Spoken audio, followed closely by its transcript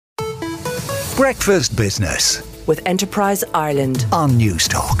Breakfast Business with Enterprise Ireland on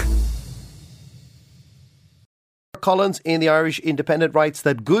Newstalk. Collins in the Irish Independent writes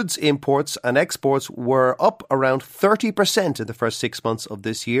that goods imports and exports were up around 30% in the first 6 months of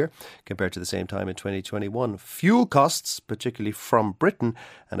this year compared to the same time in 2021. Fuel costs, particularly from Britain,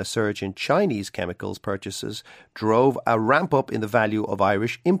 and a surge in Chinese chemicals purchases drove a ramp up in the value of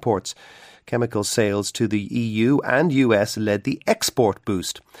Irish imports. Chemical sales to the EU and US led the export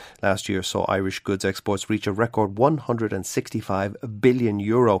boost. Last year saw Irish goods exports reach a record €165 billion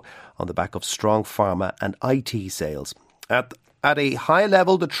on the back of strong pharma and IT sales. At a high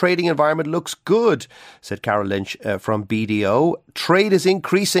level, the trading environment looks good, said Carol Lynch from BDO. Trade is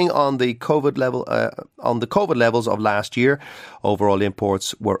increasing on the COVID levels of last year. Overall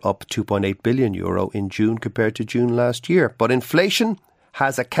imports were up €2.8 billion in June compared to June last year. But inflation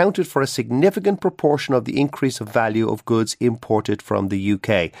has accounted for a significant proportion of the increase of value of goods imported from the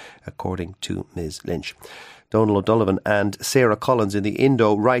UK, according to Ms. Lynch. Donal O'Donovan and Sarah Collins in the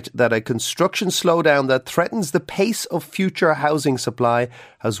Indo write that a construction slowdown that threatens the pace of future housing supply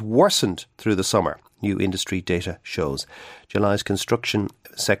has worsened through the summer, new industry data shows. July's Construction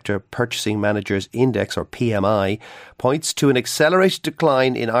Sector Purchasing Managers Index, or PMI, points to an accelerated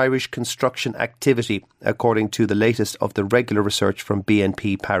decline in Irish construction activity, according to the latest of the regular research from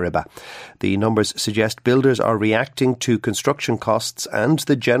BNP Paribas. The numbers suggest builders are reacting to construction costs and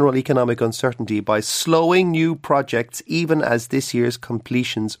the general economic uncertainty by slowing new projects even as this year's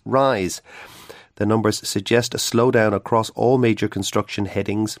completions rise. The numbers suggest a slowdown across all major construction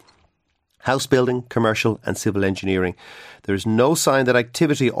headings: house building, commercial and civil engineering. There is no sign that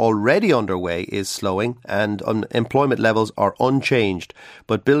activity already underway is slowing, and unemployment levels are unchanged.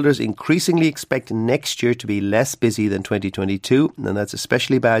 But builders increasingly expect next year to be less busy than 2022, and that's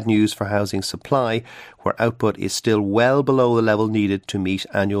especially bad news for housing supply, where output is still well below the level needed to meet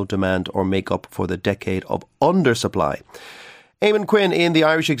annual demand or make up for the decade of undersupply. Eamon Quinn in the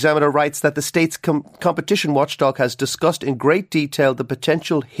Irish Examiner writes that the state's competition watchdog has discussed in great detail the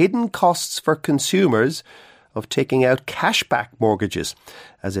potential hidden costs for consumers of taking out cashback mortgages,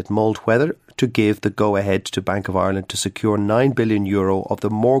 as it mulled whether to give the go-ahead to Bank of Ireland to secure €9 billion of the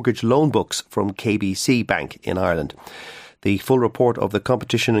mortgage loan books from KBC Bank in Ireland. The full report of the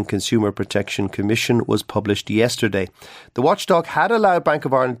Competition and Consumer Protection Commission was published yesterday. The watchdog had allowed Bank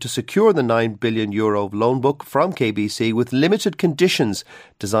of Ireland to secure the €9 billion loan book from KBC with limited conditions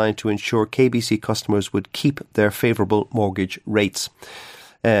designed to ensure KBC customers would keep their favourable mortgage rates.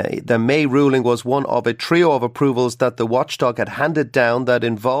 The May ruling was one of a trio of approvals that the watchdog had handed down that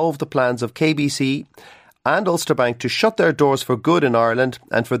involved the plans of KBC and Ulster Bank to shut their doors for good in Ireland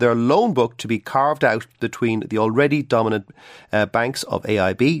and for their loan book to be carved out between the already dominant banks of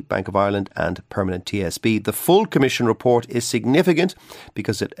AIB, Bank of Ireland and Permanent TSB. The full Commission report is significant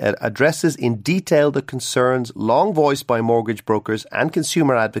because it addresses in detail the concerns long voiced by mortgage brokers and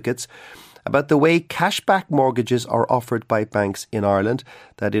consumer advocates about the way cashback mortgages are offered by banks in Ireland,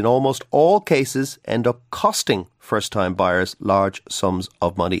 that in almost all cases end up costing first-time buyers large sums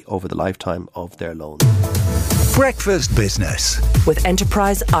of money over the lifetime of their loan. Breakfast Business with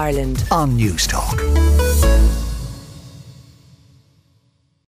Enterprise Ireland on Newstalk.